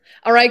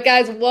All right,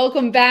 guys,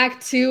 welcome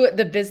back to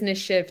the Business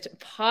Shift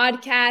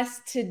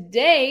podcast.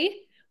 Today,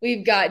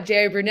 we've got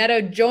Jerry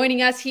Brunetto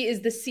joining us. He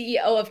is the CEO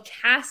of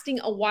Casting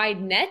a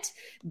Wide Net.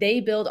 They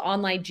build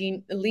online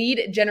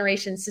lead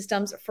generation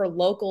systems for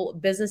local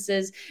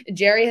businesses.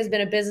 Jerry has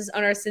been a business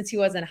owner since he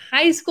was in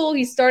high school.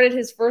 He started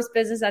his first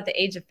business at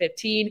the age of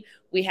 15.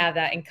 We have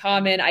that in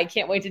common. I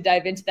can't wait to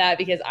dive into that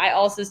because I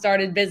also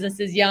started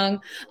businesses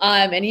young,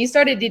 and he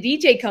started a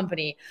DJ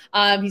company.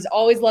 He's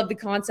always loved the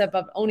concept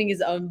of owning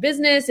his own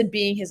business and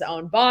being his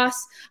own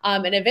boss,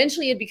 and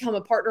eventually had become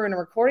a partner in a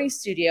recording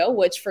studio,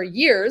 which for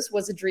years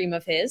was a dream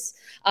of his.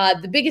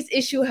 The biggest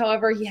issue,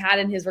 however, he had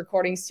in his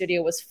recording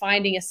studio was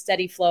finding a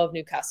steady flow of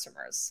new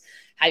customers.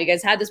 Have you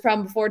guys had this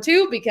problem before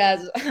too?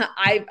 Because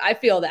I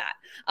feel that.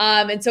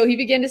 And so he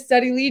began to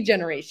study lead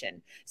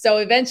generation. So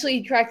eventually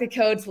he cracked the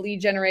code for lead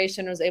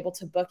generation, was able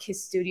to book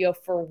his studio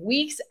for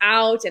weeks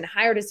out and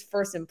hired his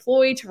first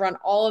employee to run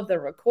all of the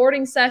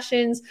recording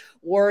sessions.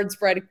 Word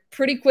spread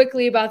pretty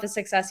quickly about the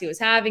success he was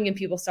having, and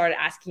people started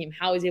asking him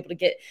how he was able to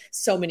get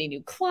so many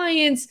new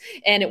clients.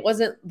 And it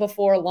wasn't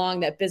before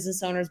long that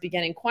business owners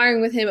began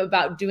inquiring with him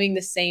about doing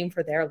the same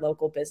for their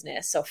local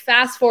business. So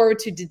fast forward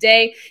to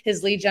today,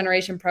 his lead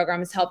generation program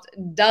has helped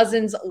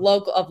dozens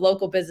of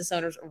local business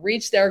owners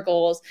reach their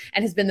goals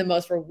and has been the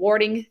most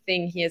rewarding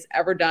thing he has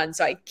ever done.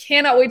 So I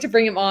cannot wait to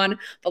bring him on,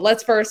 but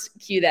let's first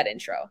cue that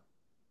intro.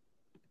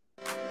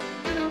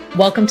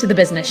 Welcome to The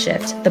Business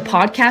Shift, the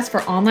podcast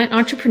for online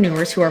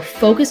entrepreneurs who are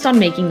focused on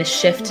making the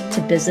shift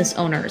to business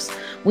owners.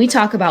 We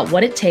talk about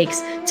what it takes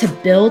to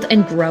build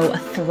and grow a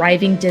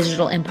thriving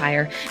digital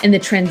empire and the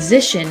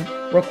transition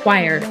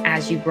required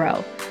as you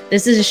grow.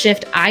 This is a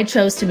shift I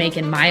chose to make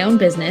in my own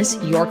business,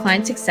 Your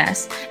Client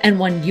Success, and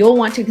one you'll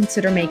want to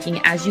consider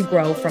making as you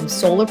grow from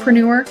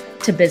solopreneur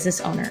to business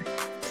owner.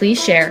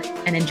 Please share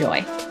and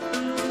enjoy.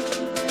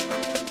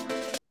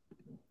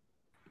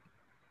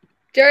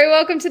 Jerry,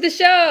 welcome to the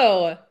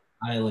show.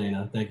 Hi,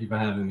 Elena. Thank you for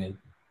having me.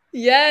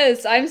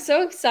 Yes, I'm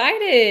so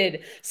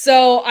excited.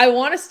 So I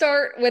want to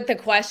start with the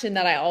question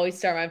that I always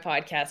start my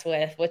podcast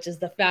with, which is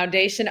the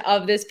foundation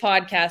of this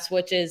podcast,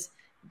 which is,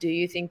 do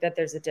you think that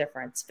there's a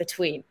difference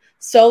between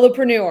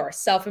solopreneur,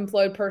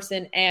 self-employed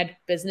person, and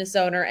business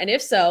owner? And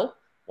if so,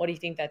 what do you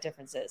think that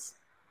difference is?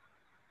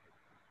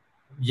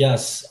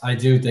 Yes, I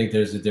do think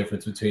there's a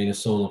difference between a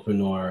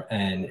solopreneur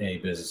and a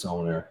business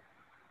owner.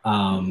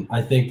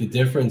 I think the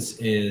difference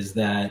is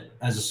that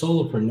as a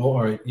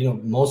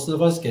solopreneur, most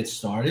of us get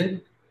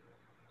started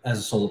as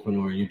a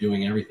solopreneur. You're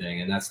doing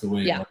everything. And that's the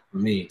way it worked for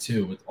me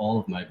too, with all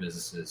of my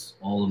businesses,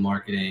 all the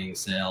marketing,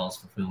 sales,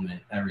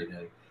 fulfillment,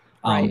 everything.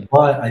 Right.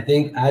 But I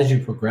think as you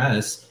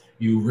progress,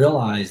 you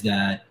realize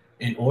that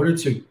in order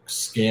to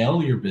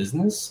scale your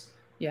business,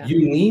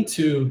 you need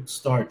to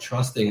start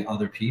trusting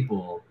other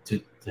people to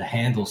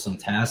handle some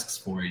tasks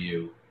for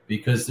you,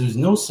 because there's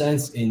no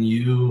sense in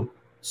you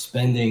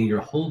spending your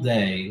whole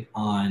day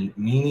on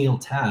menial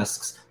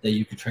tasks that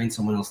you could train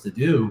someone else to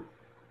do.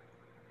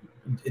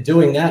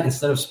 Doing that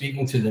instead of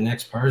speaking to the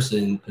next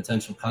person,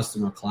 potential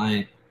customer,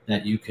 client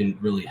that you can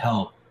really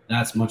help,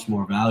 that's much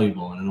more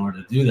valuable. And in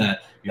order to do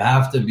that, you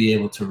have to be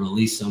able to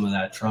release some of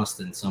that trust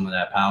and some of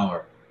that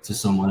power to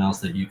someone else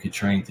that you could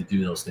train to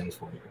do those things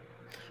for you.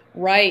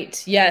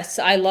 Right. Yes,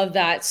 I love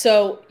that.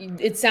 So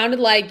it sounded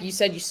like you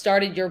said you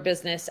started your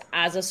business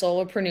as a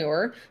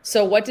solopreneur.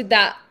 So what did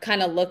that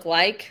kind of look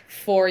like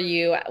for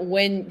you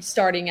when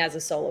starting as a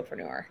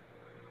solopreneur?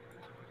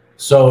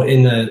 So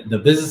in the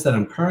business that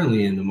I'm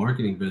currently in, the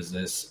marketing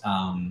business,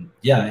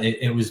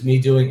 it was me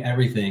doing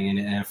everything. And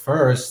at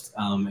first,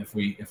 if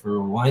we're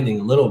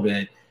rewinding a little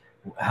bit,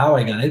 how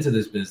I got into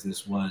this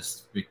business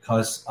was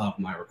because of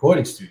my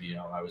recording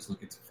studio. I was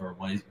looking for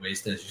ways,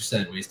 as you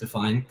said, ways to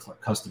find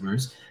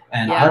customers.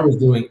 And I was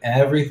doing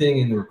everything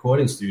in the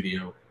recording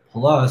studio,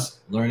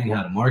 plus learning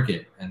how to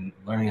market and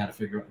learning how to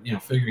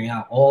figuring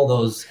out all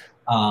those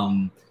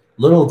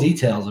little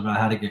details about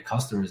how to get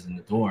customers in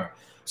the door.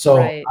 So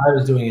I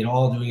was doing it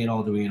all.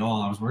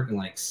 I was working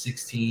like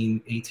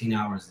 16, 18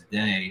 hours a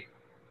day.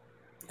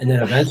 And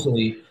then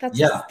eventually,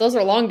 those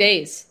are long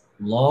days.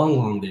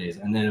 Long days.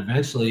 And then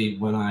eventually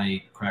when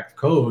I cracked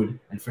code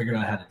and figured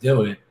out how to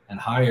do it and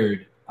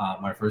hired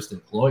my first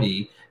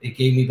employee, it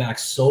gave me back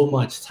so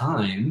much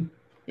time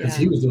because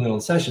he was doing all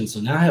the sessions. So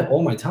now I have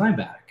all my time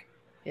back.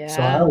 Yeah.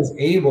 So I was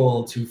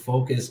able to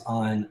focus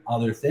on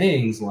other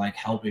things like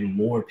helping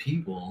more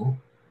people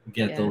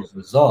get those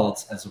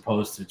results, as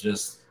opposed to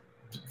just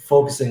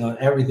focusing on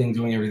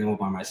doing everything all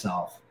by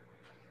myself.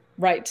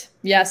 Right.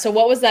 Yeah. So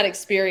what was that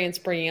experience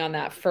bringing on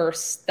that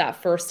first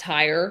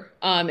hire?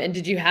 And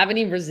did you have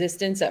any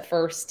resistance at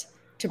first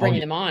to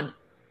bringing them on?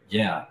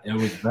 Yeah, it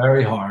was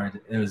very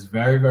hard. It was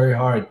very, very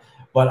hard.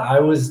 But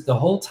the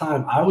whole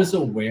time I was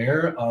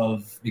aware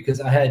of, because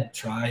I've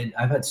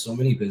had so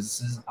many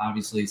businesses,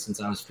 obviously,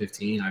 since I was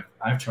 15,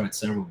 I've tried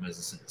several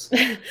businesses.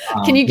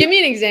 Can you give me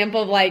an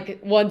example of like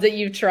ones that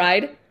you've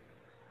tried?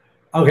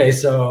 Okay,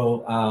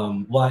 so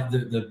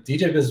the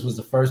DJ business was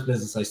the first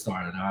business I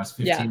started. I was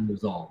 15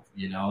 years old.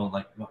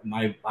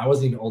 I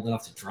wasn't even old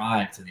enough to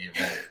drive to the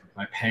event.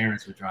 my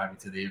parents were driving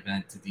to the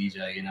event to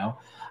DJ, you know.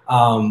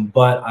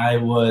 But I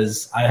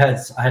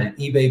had an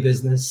eBay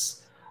business.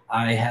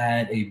 I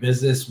had a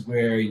business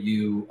where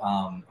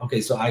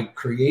so I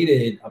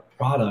created a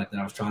product that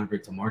I was trying to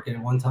bring to market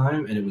at one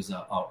time, and it was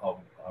a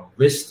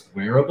wrist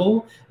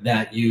wearable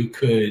that you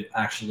could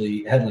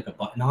actually had like a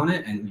button on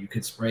it, and you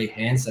could spray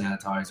hand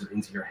sanitizer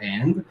into your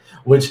hand,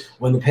 which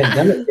when the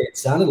pandemic hit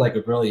sounded like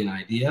a brilliant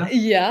idea.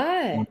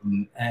 Yeah.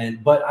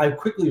 But I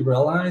quickly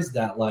realized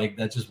that like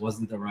that just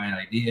wasn't the right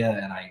idea,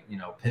 and I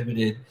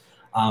pivoted.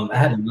 I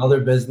had another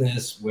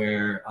business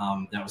where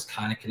that was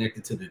kind of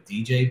connected to the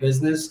DJ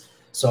business.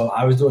 So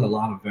I was doing a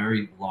lot of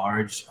very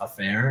large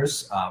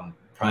affairs,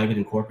 private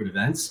and corporate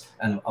events,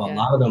 and a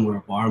lot of them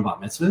were bar and bat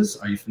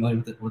mitzvahs. Are you familiar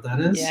with what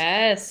that is?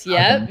 Yes.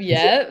 Yep.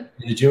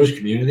 In the Jewish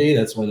community,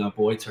 that's when a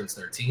boy turns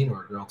 13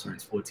 or a girl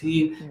turns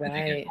 14, and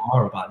they get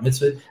bar or bat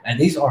mitzvah. And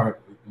these are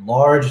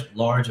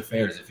large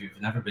affairs. If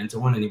you've never been to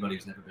one, anybody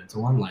who's never been to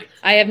one, like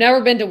I have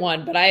never been to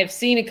one, but I have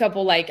seen a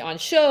couple like on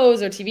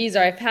shows or TVs,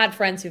 or I've had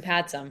friends who've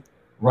had some.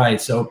 Right.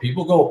 So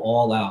people go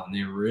all out, and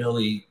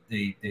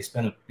they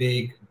spend a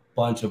big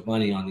bunch of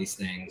money on these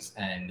things,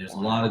 and there's a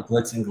lot of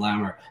glitz and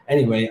glamour.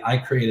 Anyway, I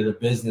created a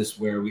business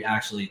where we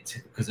actually,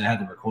 because I had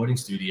the recording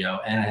studio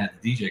and I had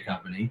the DJ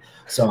company,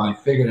 so I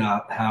figured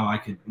out how I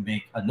could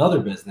make another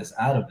business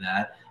out of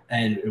that.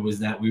 And it was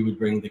that we would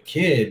bring the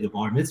kid, the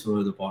bar mitzvah,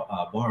 or the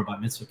bar or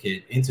bat mitzvah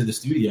kid, into the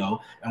studio,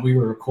 and we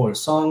would record a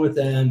song with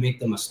them, make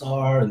them a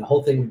star, and the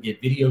whole thing would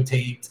get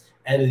videotaped,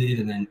 edited,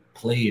 and then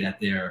played at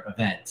their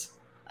event.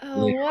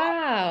 Oh,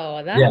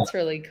 wow. That's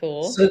really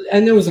cool. So,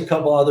 and there was a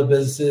couple other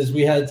businesses.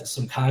 We had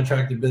some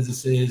contracted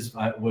businesses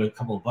with a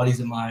couple of buddies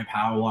of mine,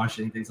 power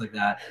washing, things like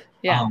that.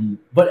 Yeah.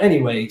 But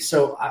anyway,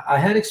 so I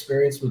had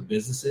experience with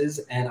businesses,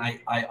 and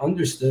I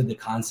understood the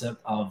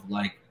concept of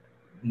like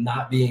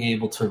not being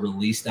able to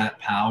release that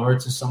power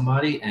to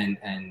somebody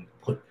and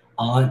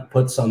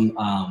put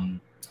some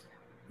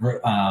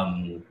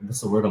what's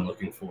the word I'm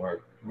looking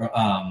for?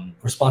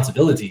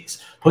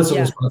 Responsibilities, put some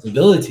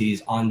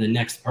responsibilities on the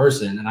next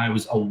person. And I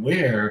was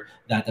aware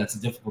that that's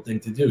a difficult thing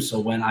to do. So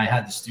when I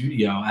had the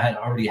studio, I had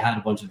already had a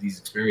bunch of these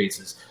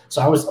experiences.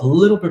 So I was a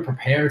little bit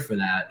prepared for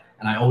that.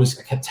 And I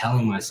kept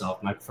telling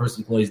myself, my first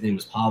employee's name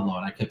was Pablo.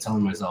 And I kept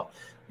telling myself,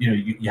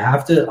 you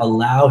have to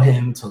allow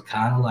him to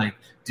kind of like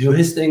do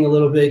his thing a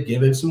little bit,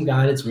 give him some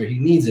guidance where he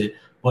needs it,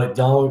 but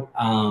don't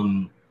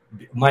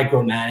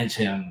micromanage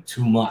him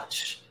too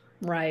much.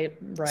 Right.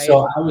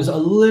 So I was a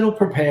little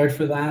prepared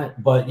for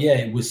that, but yeah,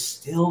 it was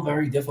still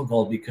very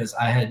difficult because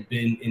I had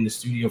been in the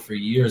studio for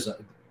years.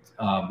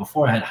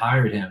 Before I had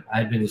hired him, I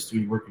had been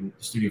working in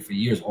the studio for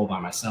years all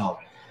by myself.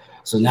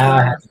 So now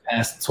I had to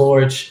pass the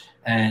torch,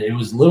 and it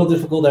was a little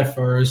difficult at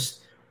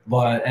first,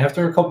 but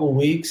after a couple of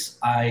weeks,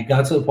 I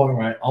got to the point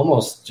where I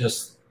almost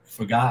just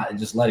forgot and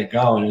just let it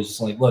go. And it was just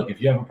like, look, if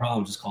you have a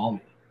problem, just call me.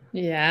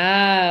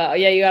 Yeah.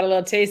 You got a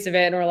little taste of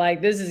it, and we're like,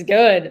 this is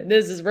good.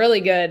 This is really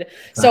good.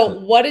 So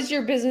what does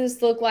your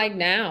business look like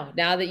now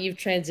that you've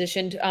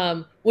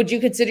transitioned? Would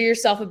you consider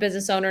yourself a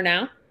business owner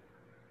now?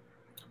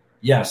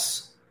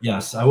 Yes,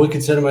 I would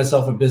consider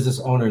myself a business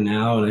owner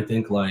now. And I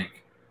think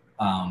like,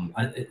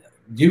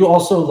 do you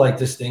also like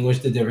distinguish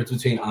the difference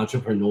between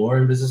entrepreneur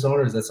and business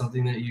owner? Is that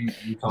something that you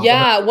talk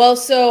about? Well,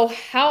 so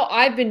how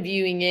I've been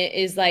viewing it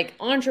is like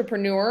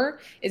entrepreneur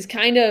is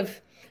kind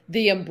of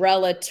the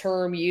umbrella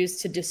term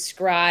used to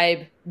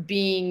describe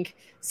being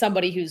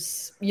somebody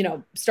who's,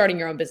 starting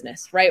your own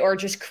business, right? Or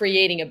just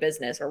creating a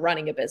business or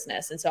running a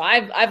business. And so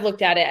I've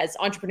looked at it as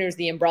entrepreneur is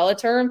the umbrella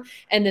term.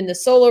 And then the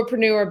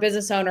solopreneur,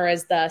 business owner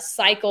is the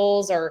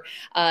cycles or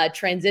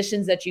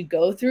transitions that you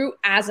go through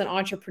as an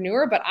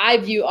entrepreneur. But I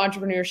view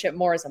entrepreneurship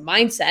more as a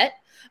mindset.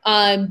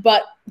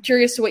 But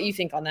curious to what you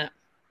think on that.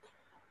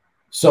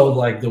 So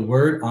like the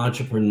word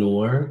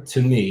entrepreneur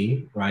to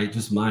me, right,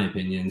 just my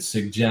opinion,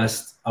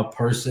 suggests a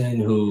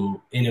person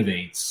who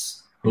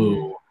innovates,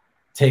 who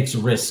takes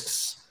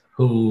risks,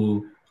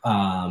 who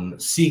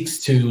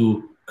seeks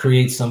to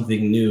create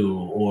something new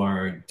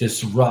or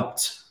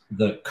disrupt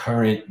the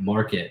current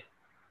market.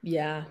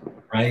 Yeah.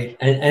 Right.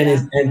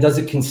 And does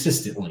it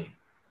consistently.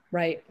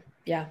 Right.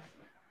 Yeah.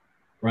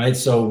 Right.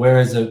 So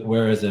whereas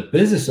a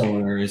business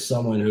owner is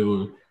someone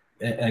who,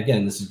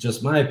 again, this is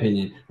just my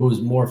opinion, who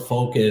is more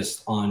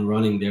focused on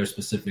running their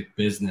specific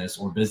business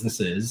or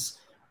businesses.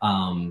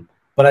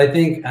 But I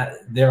think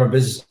there are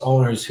business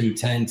owners who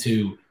tend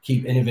to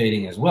keep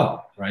innovating as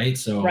well, right?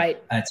 So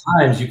at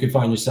times you could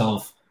find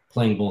yourself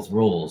playing both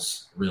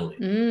roles,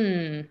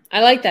 really.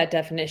 I like that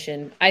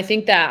definition. I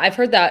think that I've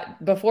heard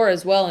that before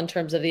as well in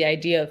terms of the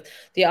idea of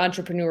the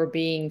entrepreneur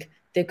being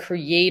the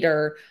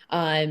creator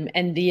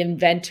and the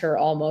inventor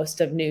almost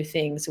of new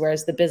things,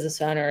 whereas the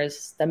business owner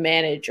is the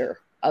manager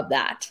of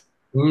that.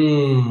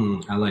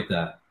 I like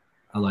that.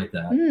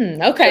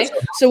 Okay.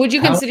 So would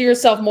you consider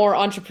yourself more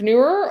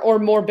entrepreneur or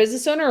more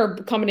business owner or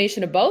a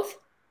combination of both?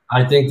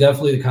 I think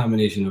definitely the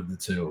combination of the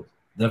two.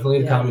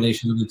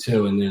 Combination of the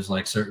two. And there's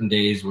like certain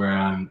days where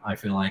I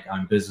feel like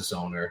I'm business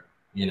owner.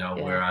 Yeah.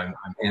 where I'm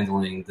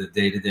handling the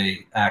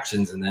day-to-day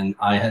actions. And then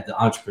I had the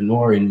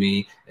entrepreneur in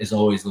me is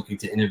always looking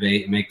to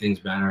innovate and make things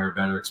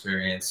better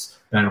experience,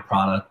 better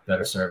product,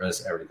 better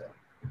service, everything.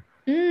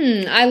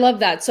 I love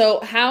that. So,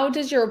 how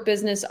does your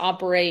business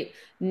operate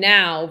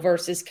now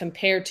versus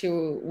compared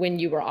to when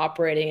you were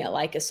operating at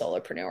like a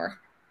solopreneur?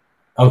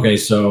 Okay,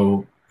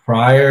 so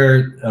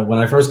prior, when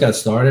I first got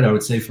started, I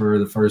would say for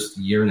the first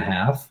year and a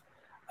half,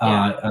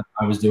 Yeah,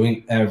 I was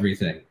doing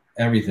everything.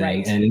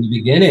 right. And in the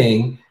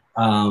beginning,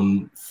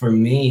 for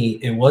me,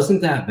 it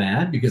wasn't that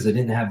bad because I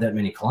didn't have that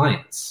many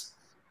clients.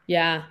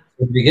 Yeah,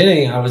 In the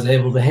beginning, I was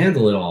able to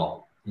handle it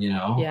all. I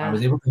yeah,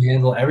 was able to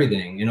handle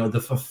everything.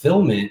 The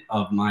fulfillment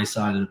of my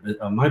side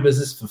of my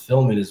business,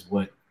 fulfillment is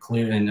what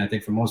clear, and I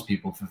think for most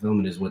people,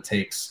 fulfillment is what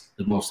takes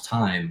the most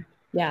time.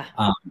 yeah,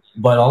 Um,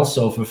 but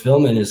also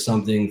fulfillment is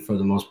something for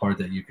the most part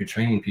that you could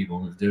train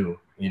people to do,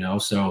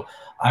 So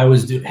I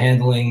was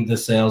handling the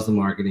sales, the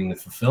marketing, the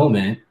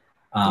fulfillment,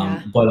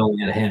 yeah, but only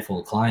had a handful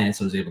of clients.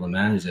 So I was able to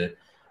manage it.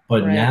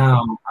 But right.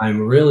 now I'm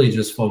really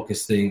just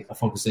focusing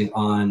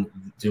on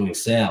doing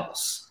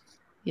sales,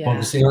 Yeah,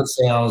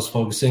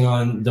 focusing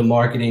on the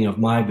marketing of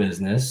my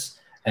business.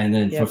 And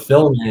then yep.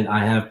 fulfillment, I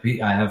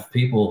have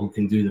people who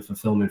can do the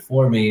fulfillment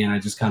for me, and I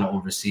just kind of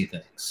oversee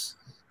things.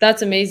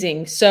 That's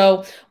amazing.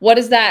 So, what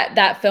does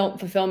that film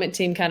fulfillment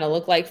team kind of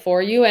look like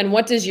for you? And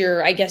what does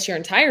I guess your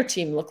entire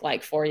team look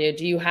like for you?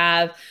 Do you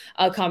have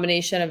a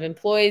combination of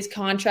employees,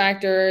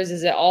 contractors?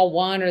 Is it all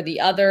one or the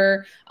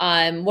other?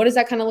 What does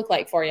that kind of look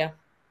like for you?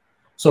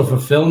 So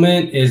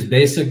fulfillment is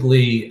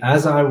basically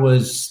as I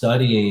was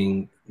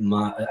studying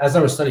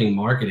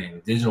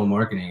marketing, digital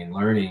marketing, and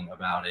learning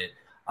about it,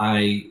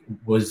 I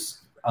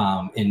was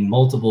in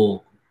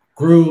multiple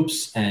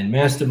groups and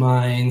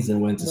masterminds and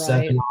went to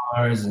Right.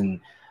 seminars and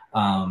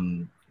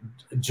um,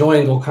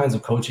 joined all kinds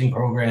of coaching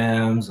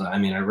programs. I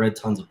mean, I read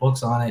tons of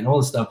books on it and all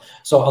this stuff.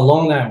 So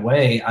along that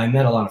way, I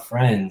met a lot of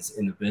friends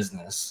in the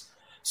business.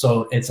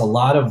 So it's a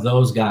lot of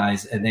those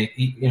guys, and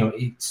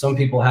some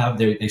people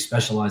they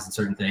specialize in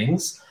certain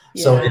things.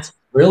 So Yeah, it's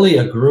really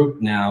a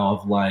group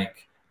now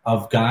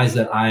of guys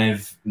that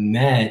I've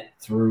met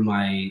through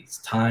my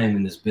time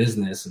in this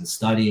business and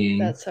studying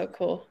that's so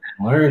cool.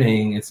 and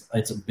learning.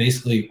 It's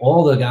basically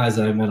all the guys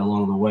that I've met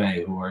along the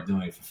way who are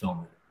doing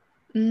fulfillment.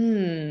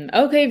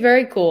 Okay,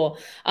 very cool.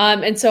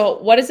 And so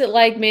what is it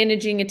like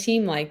managing a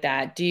team like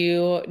that? Do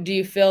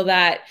you feel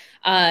that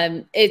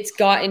it's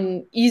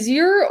gotten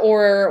easier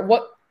or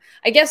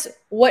I guess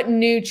what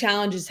new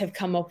challenges have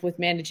come up with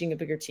managing a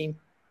bigger team?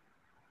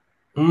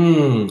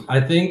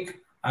 I think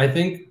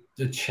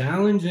the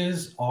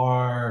challenges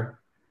are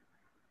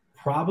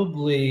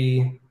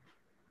probably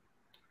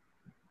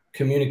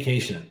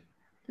communication,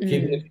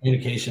 keeping the Mm,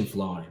 communication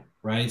flowing,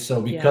 right? So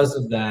yeah, because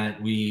of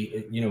that,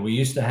 we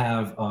used to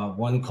have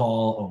one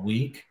call a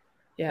week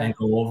yeah, and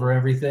go over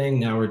everything.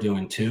 Now we're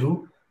doing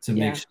two to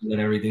make yeah. sure that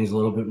everything's a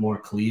little bit more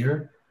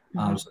clear.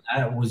 Mhm. So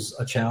that was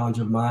a challenge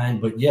of mine.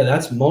 But yeah,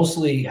 that's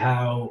mostly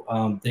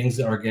how things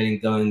are getting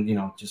done.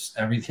 Just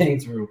everything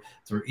through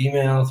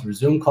email, through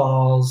Zoom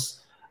calls,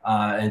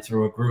 and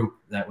through a group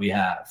that we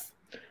have.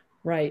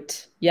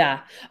 Right.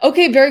 Yeah.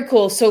 Okay, very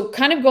cool. So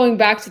kind of going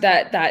back to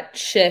that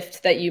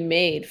shift that you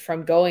made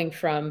from going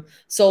from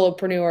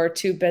solopreneur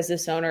to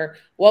business owner,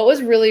 what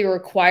was really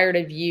required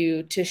of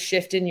you to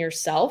shift in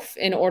yourself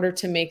in order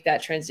to make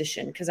that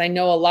transition? Because I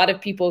know a lot of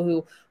people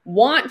who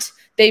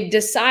they've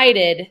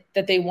decided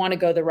that they want to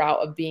go the route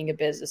of being a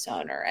business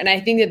owner. And I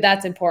think that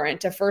that's important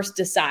to first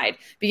decide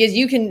because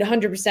you can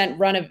 100%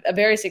 run a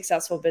very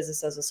successful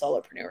business as a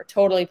solopreneur,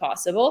 totally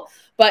possible,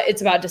 but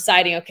it's about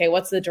deciding, okay,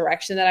 what's the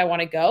direction that I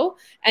want to go?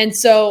 And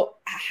so,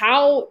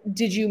 how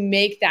did you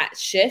make that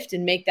shift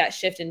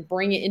and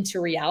bring it into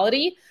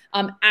reality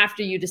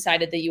after you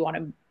decided that you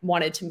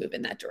wanted to move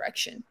in that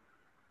direction?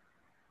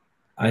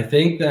 I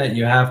think that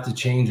you have to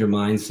change your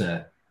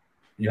mindset.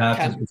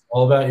 Okay. It's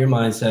all about your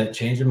mindset,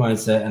 change your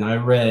mindset. And I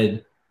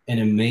read an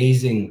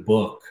amazing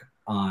book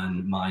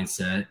on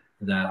mindset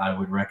that I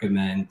would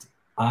recommend.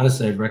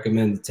 Honestly, I'd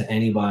recommend it to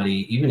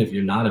anybody, even if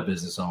you're not a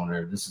business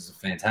owner. This is a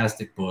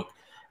fantastic book.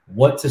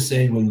 What to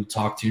Say When You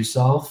Talk to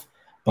Yourself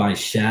by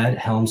Shad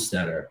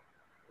Helmstetter.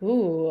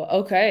 Ooh,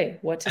 okay.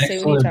 What to say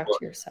when you Excellent talk book.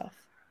 to yourself?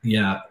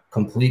 Yeah,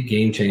 complete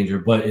game changer,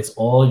 but it's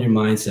all your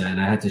mindset.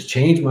 And I had to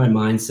change my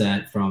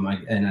mindset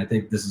and I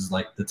think this is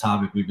like the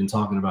topic we've been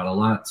talking about a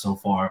lot so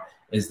far,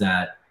 is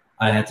that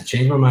I had to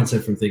change my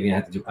mindset from thinking I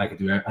had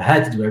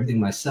to do everything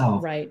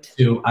myself Right.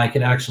 to I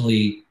could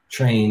actually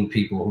train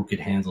people who could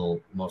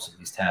handle most of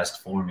these tasks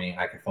for me.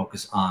 I could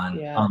focus on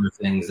Yeah. other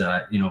things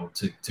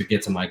to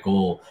get to my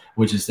goal,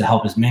 which is to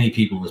help as many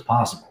people as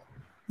possible.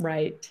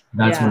 Right.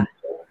 That's my Yeah.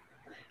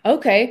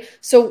 Okay.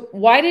 So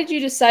why did you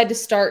decide to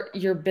start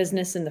your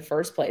business in the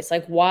first place?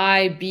 Like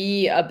why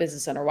be a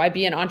business owner? Why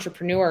be an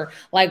entrepreneur?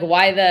 Like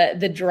why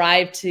the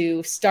drive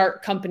to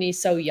start companies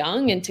so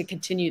young and to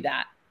continue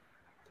that?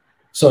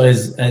 So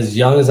as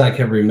young as I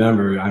can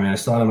remember, I mean, I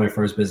started my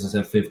first business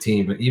at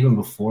 15, but even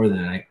before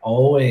then, I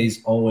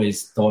always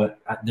thought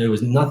there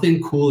was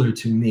nothing cooler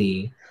to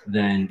me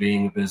than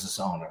being a business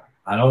owner.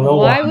 I don't know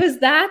why. Why was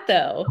that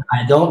though?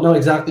 I don't know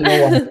exactly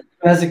know why.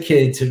 As a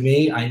kid, to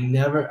me, I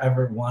never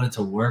ever wanted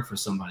to work for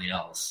somebody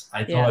else. I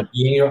Yeah, thought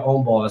being your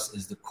own boss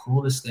is the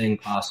coolest thing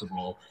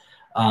possible.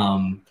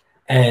 Um,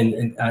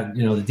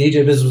 the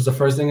DJ business was the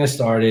first thing I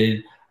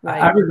started. I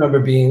right. remember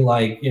being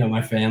like,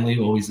 my family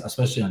always,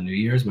 especially on New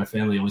Year's, my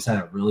family always had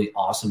a really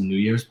awesome New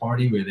Year's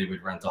party where they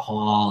would rent a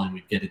hall and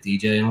we'd get a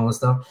DJ and all that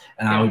stuff.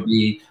 And I Yeah. would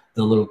be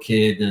the little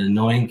kid, the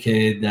annoying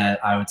kid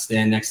that I would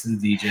stand next to the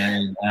DJ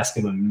and ask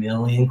him a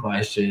million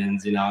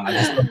questions, and I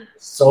just thought it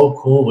was so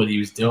cool what he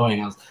was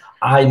doing.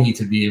 I need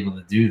to be able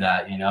to do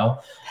that.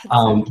 That's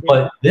so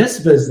But cute. this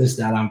business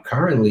that I'm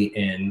currently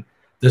in,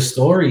 the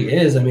story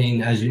is, I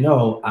mean, as you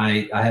know,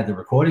 I had the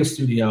recording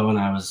studio and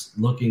I was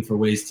looking for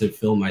ways to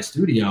fill my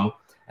studio.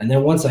 And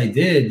then once I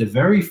did, the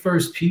very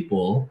first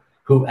people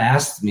who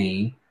asked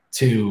me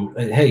to,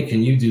 hey,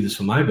 can you do this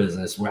for my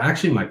business, were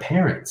actually my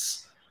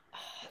parents.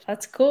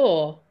 That's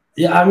cool.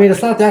 Yeah, I mean,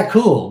 it's not that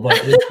cool, but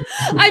it's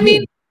I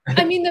mean, good.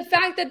 the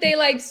fact that they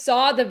like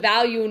saw the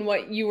value in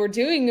what you were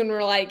doing and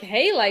were like,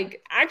 "Hey,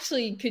 like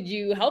actually could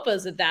you help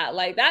us with that?"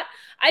 Like that,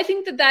 I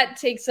think that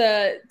takes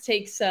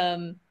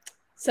some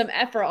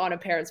effort on a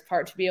parent's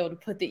part to be able to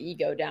put the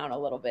ego down a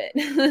little bit.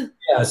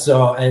 Yeah,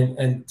 so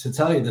and to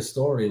tell you the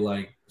story,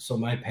 like, so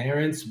my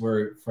parents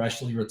were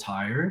freshly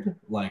retired,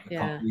 like a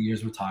couple Yeah. of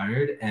years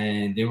retired,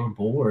 and they were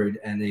bored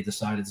and they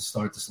decided to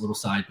start this little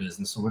side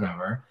business or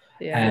whatever.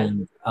 Yeah.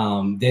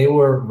 And they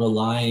were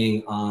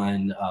relying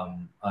on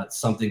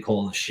something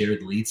called a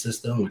shared lead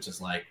system, which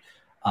is like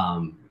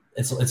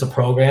it's a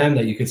program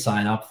that you could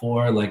sign up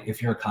for. Like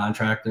if you're a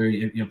contractor,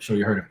 I'm sure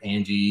you heard of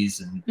Angie's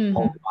and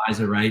Home Hmm.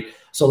 Advisor, right?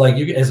 So like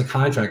as a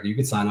contractor, you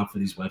could sign up for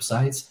these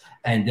websites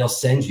and they'll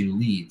send you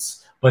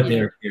leads, but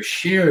Yeah. they're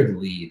shared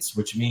leads,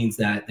 which means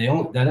that they're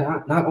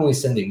not only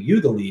sending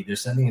you the lead, they're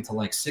sending it to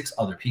like 6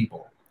 other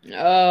people,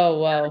 Oh,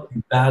 whoa.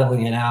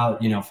 battling it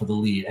out, for the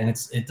lead. And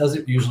it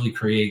doesn't usually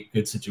create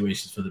good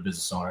situations for the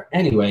business owner.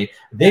 Anyway,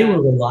 they Yeah.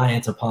 were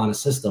reliant upon a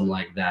system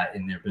like that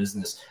in their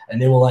business. And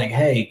they were like,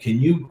 hey,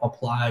 can you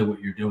apply what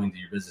you're doing to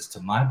your business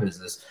to my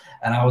business?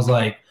 And I was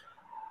like,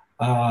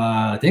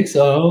 I think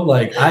so.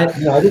 Like I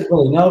didn't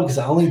really know because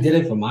I only did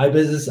it for my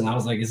business, and I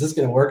was like, is this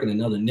going to work in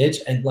another niche?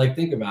 And like,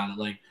 think about it.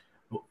 Like,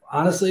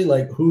 honestly,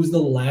 like, who's the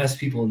last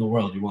people in the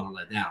world you want to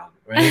let down,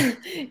 right?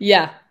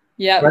 Yeah. Right.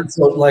 Yep.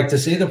 So, like, to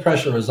say the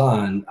pressure was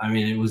on, I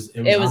mean, it was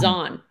It was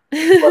on. on.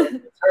 But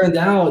it turned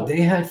out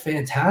they had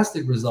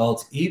fantastic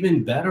results,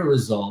 even better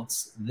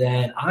results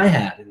than I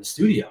had in the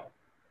studio,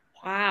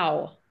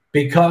 Wow.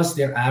 because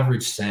their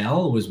average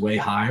sale was way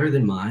higher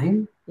than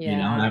mine.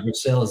 Yeah. Average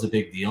sale is a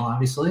big deal,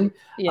 obviously.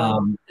 Yeah.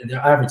 And their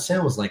average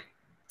sale was like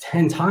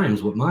 10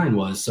 times what mine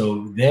was.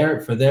 So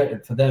for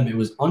them, it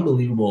was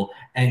unbelievable.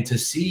 And to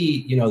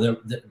see,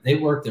 they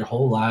worked their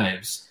whole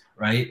lives,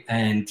 right?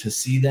 And to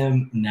see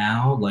them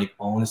now like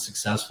own a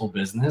successful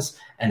business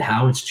and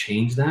how it's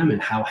changed them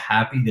and how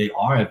happy they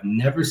are. I've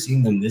never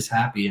seen them this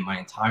happy in my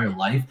entire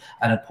life,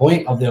 at a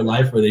point of their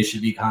life where they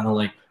should be kind of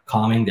like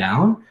calming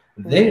down.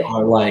 They Right.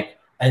 are like,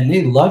 and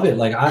they love it.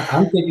 Like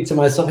I'm thinking to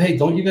myself, hey,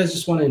 don't you guys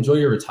just want to enjoy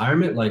your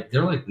retirement? Like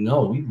they're like,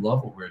 no, we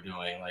love what we're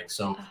doing. Like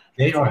so, Oh,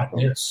 that's so cool.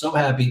 they're so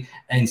happy,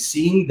 and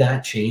seeing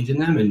that change in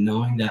them and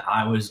knowing that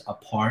I was a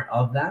part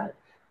of that.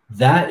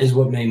 That is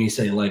what made me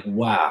say, like,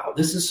 wow,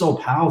 this is so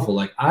powerful.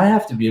 Like I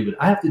have to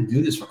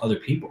do this for other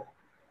people.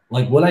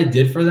 Like what I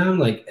did for them,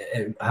 like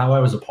how I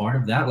was a part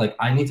of that. Like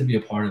I need to be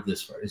a part of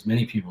this for as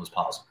many people as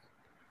possible.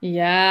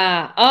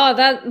 Yeah. Oh,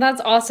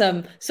 that's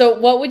awesome. So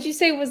what would you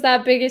say was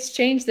that biggest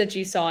change that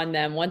you saw in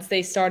them once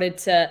they started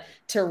to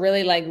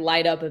really like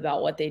light up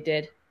about what they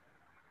did?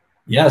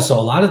 Yeah, so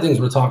a lot of things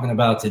we're talking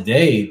about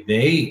today,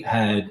 they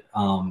had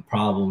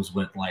problems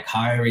with like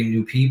hiring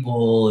new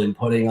people and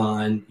putting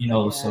on,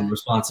 some Yeah.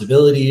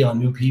 responsibility on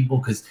new people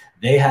because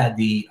they had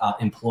the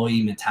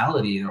employee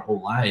mentality their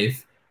whole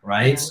life,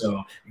 right? Yeah.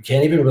 So you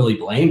can't even really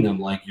blame them.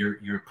 Like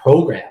you're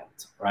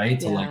programmed, right,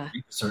 to like Yeah.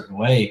 think a certain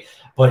way.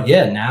 But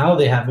yeah, now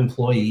they have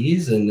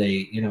employees and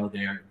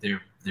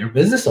they're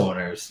business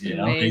owners. It's They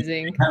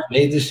amazing. have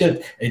made the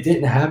shift. It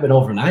didn't happen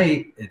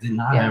overnight. It did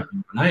not Yeah.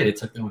 happen overnight. It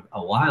took them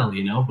a while,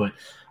 but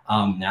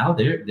now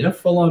they're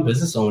full on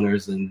business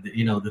owners, and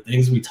the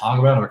things we talk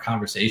about, our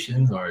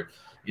conversations, are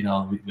we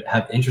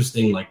have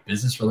interesting like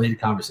business related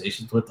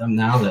conversations with them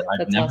now that I've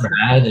That's never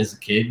awesome. had as a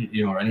kid,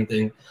 or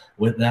anything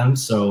with them.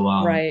 So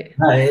Right.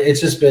 yeah, it's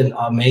just been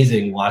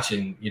amazing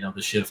watching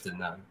the shift in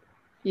them.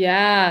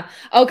 Yeah.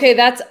 Okay,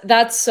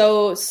 that's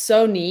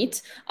so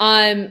neat.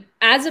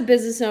 As a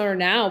business owner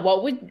now,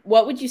 what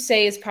would you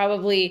say is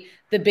probably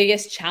the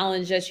biggest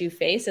challenge that you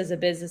face as a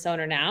business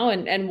owner now,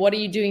 and what are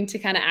you doing to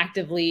kind of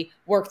actively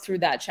work through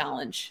that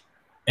challenge?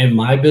 In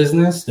my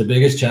business, the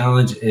biggest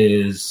challenge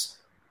is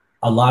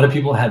a lot of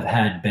people have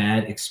had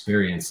bad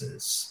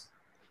experiences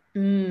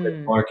with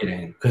Mm,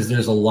 marketing because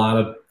there's a lot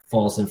of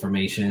false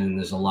information.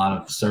 There's a lot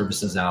of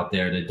services out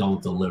there that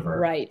don't deliver.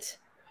 right.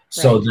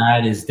 So Right.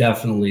 that is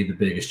definitely the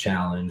biggest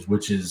challenge,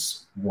 which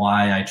is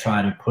why I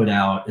try to put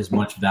out as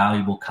much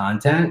valuable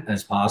content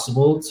as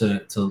possible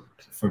to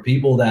for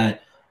people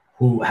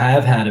who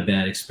have had a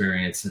bad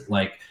experience,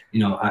 like,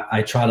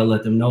 I try to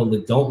let them know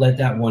that don't let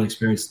that one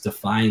experience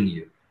define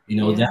you.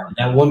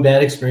 That one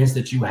bad experience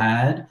that you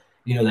had,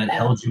 that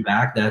held you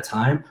back that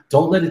time,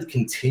 don't let it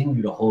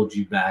continue to hold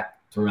you back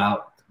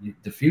throughout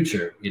the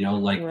future. Put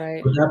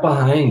that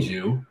behind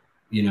you,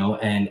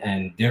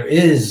 and there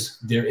is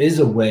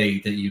a way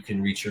that you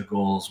can reach your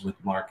goals with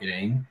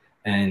marketing.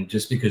 And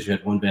just because you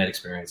had one bad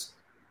experience,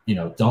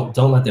 don't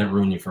let that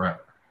ruin you forever.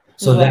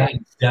 So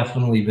that's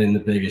definitely been the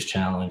biggest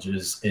challenge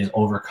is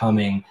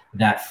overcoming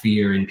that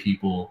fear in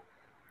people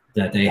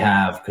that they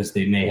have, because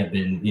they may have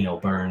been,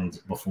 burned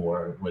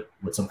before with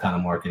some kind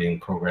of marketing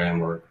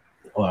program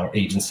or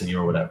agency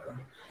or whatever.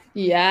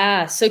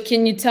 Yeah. So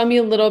can you tell me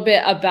a little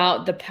bit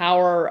about the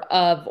power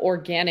of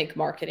organic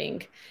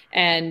marketing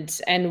and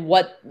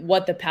what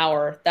the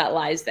power that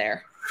lies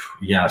there?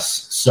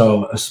 Yes.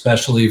 So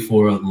especially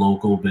for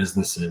local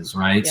businesses,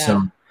 right? Yeah.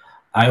 So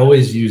I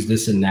always use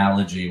this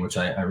analogy, which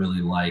I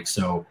really like.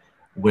 So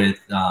with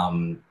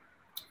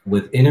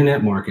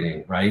internet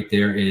marketing, right?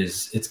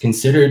 It's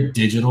considered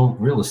digital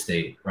real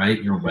estate,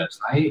 right? Your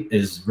website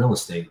is real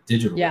estate,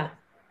 digital,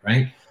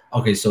 right?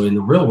 Okay, so in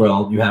the real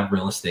world, you have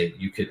real estate.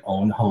 You could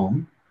own a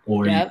home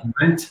or you can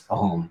rent a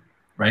home,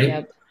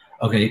 right?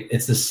 Okay,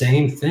 it's the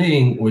same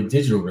thing with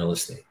digital real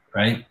estate,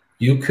 right?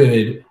 You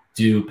could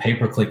do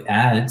pay-per-click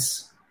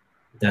ads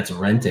that's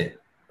rented,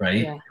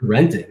 right?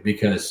 Rent it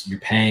because you're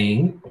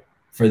paying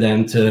for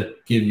them to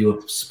give you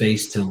a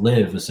space to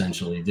live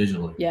essentially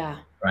digitally,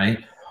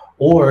 right?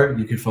 Or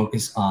you could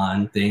focus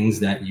on things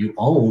that you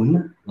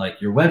own,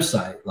 like your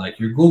website, like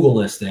your Google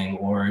listing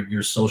or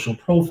your social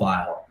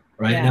profile,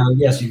 right? Now,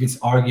 yes, you could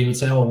argue and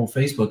say, oh, well,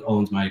 Facebook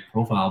owns my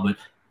profile, but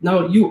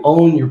no, you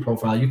own your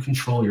profile. You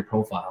control your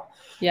profile.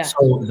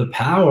 So the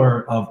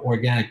power of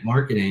organic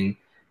marketing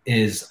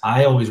is,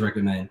 I always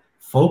recommend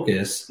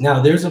focus. Now,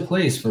 there's a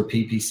place for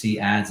PPC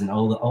ads and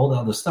all the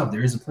other stuff.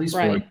 There is a place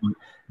for it.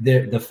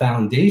 The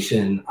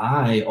foundation,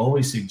 I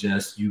always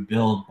suggest you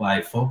build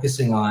by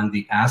focusing on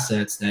the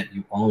assets that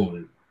you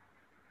own,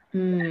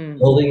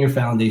 building your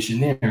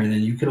foundation there, and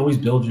then you can always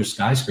build your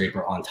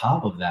skyscraper on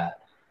top of that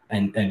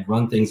and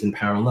run things in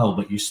parallel.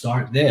 But you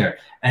start there,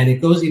 and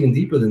it goes even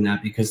deeper than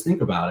that, because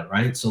think about it,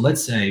 right? So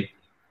let's say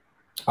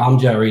I'm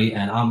Jerry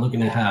and I'm looking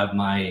to have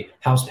my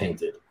house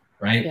painted,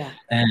 right?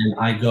 And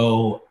I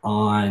go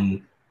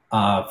on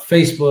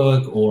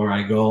Facebook, or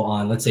I go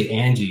on, let's say,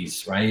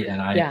 Angie's, right?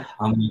 And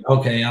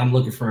I'm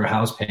looking for a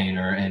house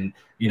painter, and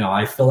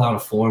I fill out a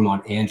form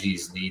on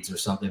Angie's Leads or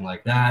something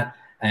like that.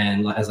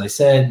 And as I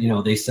said,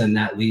 they send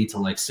that lead to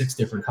like 6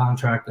 different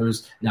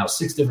contractors. Now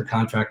 6 different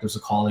contractors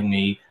are calling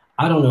me.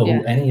 I don't know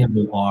who any of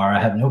them are.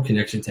 I have no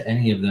connection to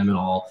any of them at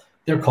all.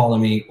 They're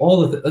calling me.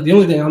 The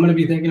only thing I'm going to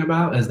be thinking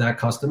about as that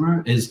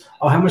customer is,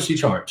 oh, how much do you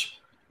charge?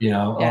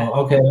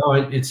 Oh, okay, oh,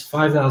 it's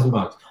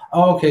 $5,000.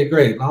 Oh, okay,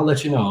 great. I'll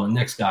let you know.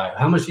 Next guy,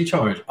 how much do you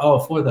charge? Oh,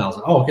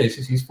 4,000. Oh, okay,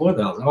 so he's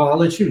 4,000. Oh, I'll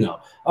let you know.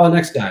 Oh,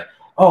 next guy.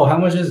 Oh, how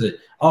much is it?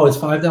 Oh, it's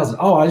 5,000.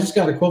 Oh, I just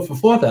got a quote for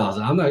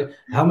 4,000. I'm like,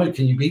 how much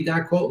can you beat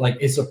that quote? Like,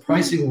 it's a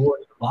pricing war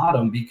at the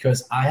bottom,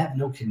 because I have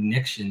no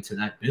connection to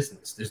that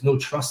business. There's no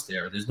trust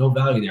there. There's no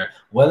value there.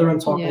 Whether I'm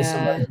talking to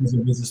somebody who's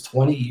in business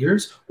 20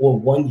 years or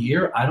 1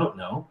 year, I don't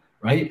know,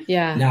 right?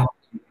 Now,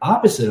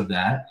 opposite of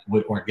that,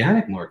 with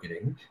organic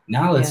marketing,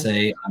 now let's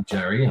say I'm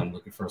Jerry, I'm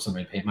looking for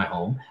somebody to paint my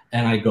home,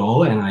 and I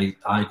go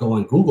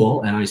on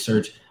Google and I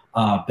search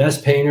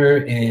best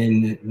painter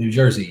in New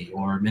Jersey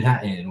or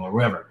Manhattan or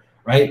wherever,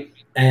 right?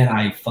 And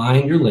I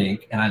find your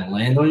link and I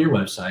land on your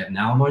website, and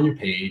now I'm on your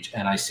page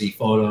and I see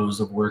photos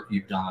of work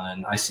you've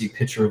done. I see a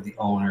picture of the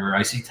owner.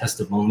 I see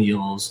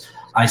testimonials.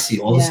 I see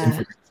all this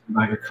information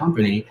about your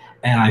company,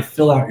 and I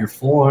fill out your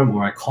form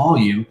or I call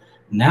you.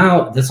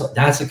 Now that's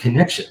a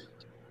connection.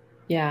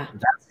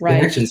 That's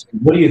connections.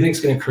 What do you think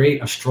is going to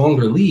create a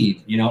stronger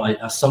lead?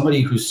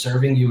 Somebody who's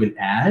serving you an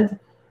ad,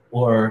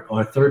 or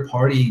a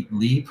third-party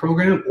lead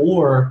program,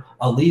 or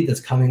a lead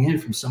that's coming in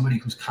from somebody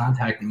who's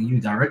contacting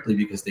you directly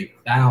because they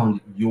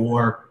found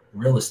your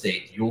real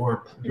estate,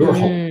 your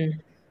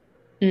home.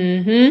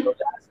 So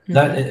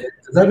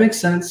does that make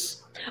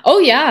sense? Oh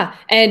yeah,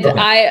 and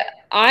okay.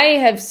 I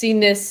have seen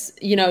this.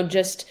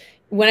 Just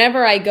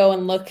whenever I go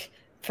and look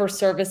for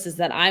services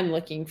that I'm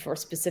looking for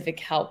specific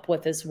help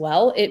with as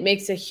well, it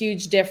makes a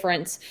huge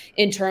difference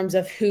in terms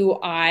of who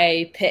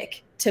I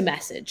pick to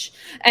message.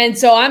 And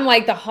so I'm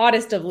like the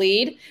hottest of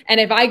lead. And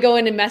if I go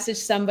in and message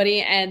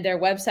somebody and their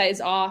website is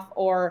off,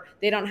 or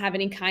they don't have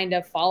any kind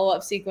of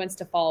follow-up sequence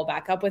to follow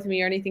back up with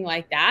me or anything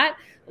like that,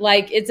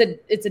 like it's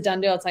a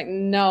done deal. It's like,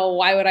 no,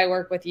 why would I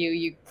work with you?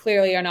 You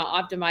clearly are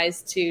not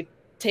optimized to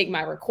take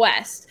my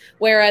request.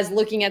 Whereas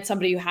looking at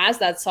somebody who has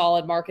that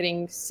solid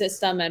marketing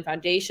system and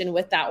foundation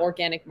with that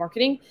organic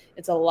marketing,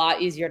 it's a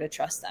lot easier to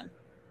trust them.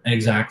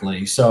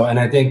 Exactly. So, and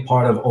I think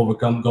part of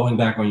going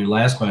back on your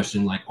last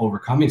question, like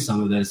overcoming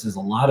some of this, is a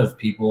lot of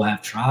people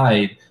have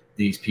tried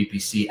these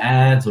PPC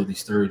ads or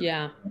these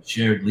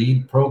shared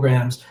lead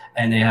programs,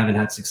 and they haven't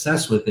had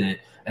success with it.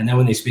 And then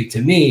when they speak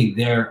to me,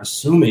 they're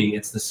assuming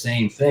it's the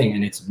same thing,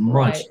 and it's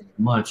much,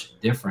 much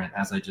different,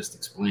 as I just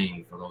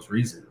explained, for those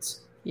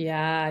reasons.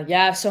 Yeah,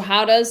 yeah. So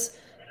how does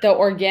the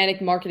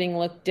organic marketing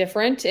look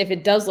different, if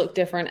it does look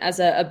different as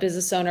a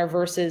business owner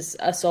versus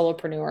a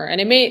solopreneur? And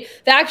the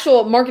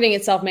actual marketing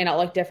itself may not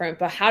look different,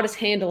 but how does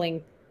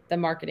handling the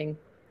marketing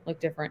look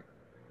different?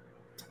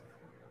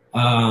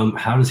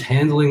 How does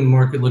handling the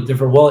market look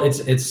different? Well,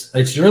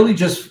 it's really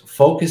just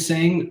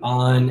focusing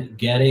on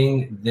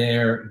getting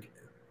their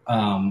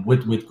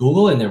with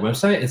Google and their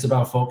website. It's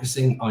about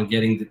focusing on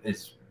getting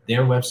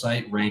their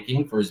website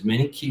ranking for as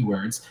many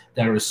keywords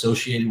that are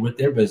associated with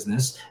their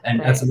business. And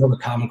Right. that's another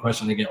common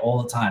question I get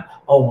all the time.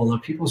 Oh, well, are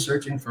people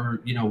searching for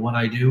what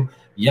I do?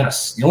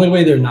 Yes. The only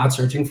way they're not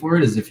searching for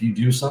it is if you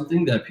do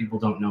something that people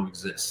don't know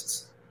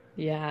exists.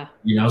 Yeah.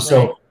 Right.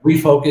 So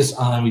we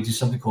do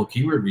something called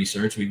keyword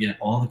research. We get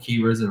all the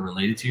keywords that are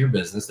related to your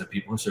business that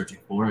people are searching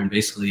for. And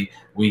basically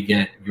we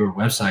get your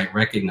website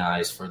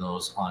recognized for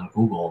those on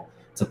Google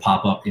to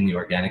pop up in the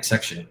organic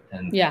section.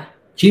 And Yeah.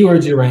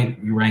 keywords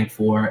you rank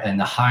for, and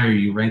the higher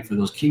you rank for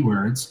those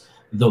keywords,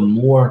 the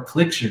more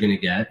clicks you're going to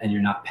get, and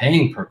you're not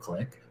paying per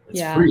click.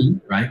 It's free,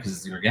 right? Because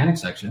it's the organic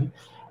section.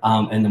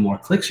 And the more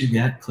clicks you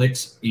get,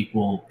 clicks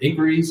equal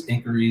inquiries,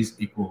 inquiries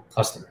equal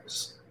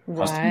customers.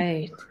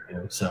 Right.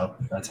 So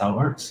that's how it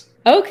works.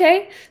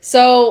 Okay.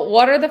 So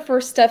what are the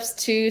first steps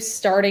to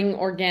starting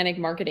organic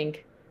marketing?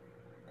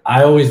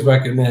 I always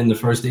recommend the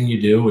first thing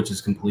you do, which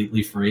is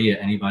completely free.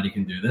 Anybody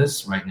can do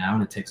this right now,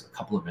 and it takes a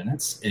couple of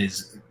minutes,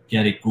 is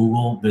get a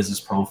Google business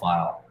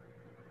profile.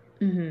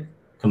 Mm-hmm.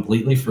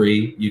 Completely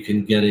free. You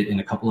can get it in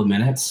a couple of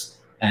minutes.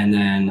 And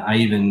then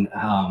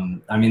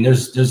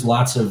there's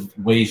lots of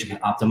ways you can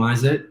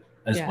optimize it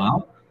as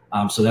well.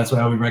 So that's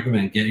what I would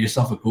recommend. Get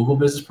yourself a Google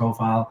business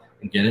profile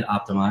and get it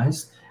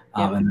optimized.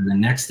 And then the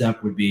next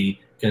step would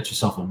be get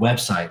yourself a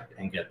website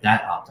and get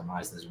that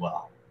optimized as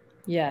well.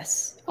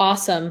 Yes.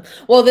 Awesome.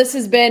 Well, this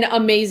has been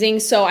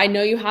amazing. So I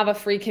know you have a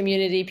free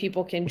community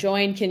people can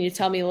join. Can you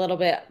tell me a little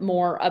bit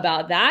more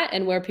about that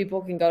and where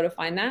people can go to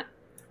find that?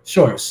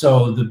 Sure.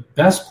 So the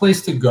best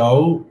place to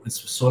go, it's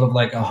sort of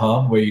like a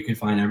hub where you can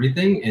find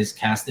everything, is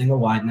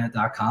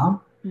castingawidenet.com.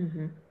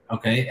 Mm-hmm.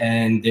 Okay.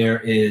 And there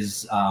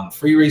is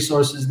free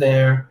resources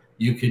there.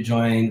 You could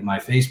join my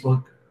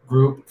Facebook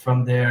group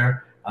from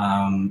there.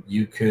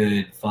 You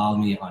could follow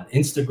me on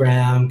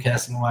Instagram,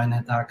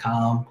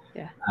 castingawidenet.com.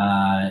 Yeah.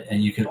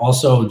 And you can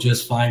also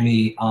just find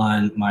me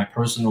on my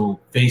personal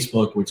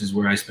Facebook, which is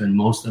where I spend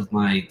most of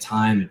my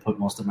time and put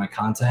most of my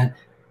content,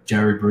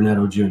 Jerry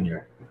Brunetto Jr.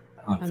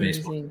 on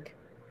Facebook.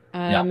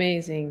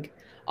 Amazing.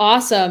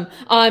 Awesome.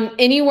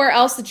 Anywhere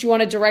else that you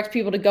want to direct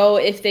people to go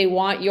if they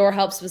want your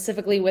help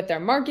specifically with their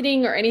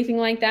marketing or anything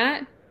like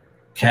that?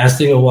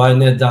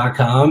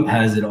 Castingawidenet.com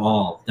has it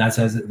all. That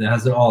has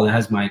it all. It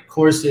has my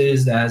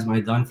courses. That has my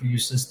done for you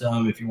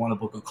system. If you want to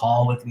book a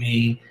call with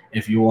me,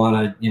 if you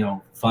want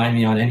to, find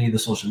me on any of the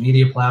social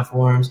media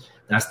platforms,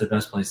 that's the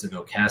best place to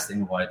go.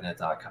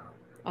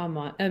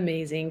 Castingawidenet.com.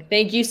 Amazing.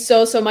 Thank you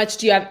so much.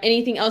 Do you have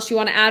anything else you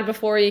want to add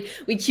before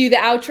we cue the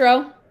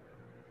outro?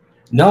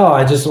 No,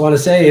 I just want to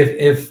say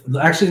if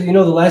actually,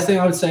 the last thing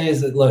I would say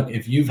is that, look,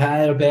 if you've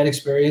had a bad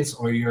experience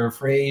or you're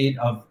afraid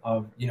of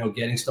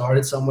getting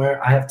started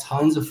somewhere, I have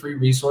tons of free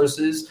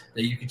resources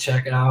that you can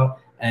check out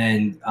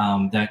and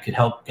that could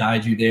help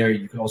guide you there.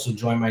 You could also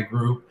join my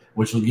group,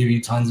 which will give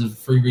you tons of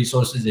free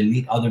resources and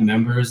meet other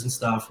members and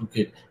stuff who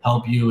could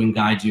help you and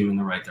guide you in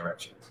the right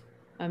direction.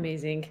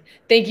 Amazing.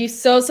 Thank you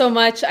so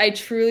much. I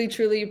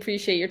truly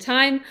appreciate your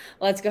time.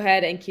 Let's go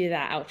ahead and cue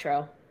that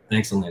outro.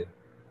 Thanks, Elena.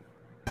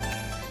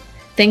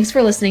 Thanks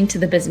for listening to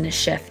The Business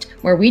Shift,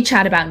 where we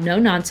chat about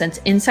no-nonsense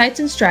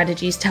insights and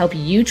strategies to help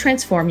you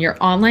transform your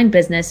online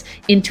business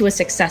into a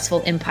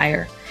successful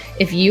empire.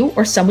 If you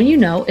or someone you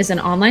know is an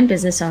online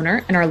business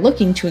owner and are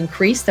looking to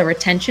increase the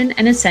retention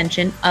and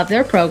ascension of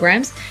their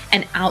programs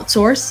and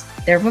outsource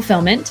their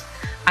fulfillment,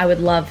 I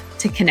would love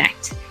to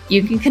connect.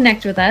 You can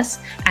connect with us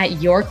at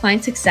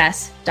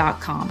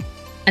yourclientsuccess.com.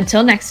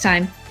 Until next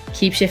time,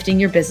 keep shifting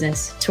your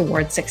business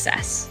towards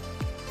success.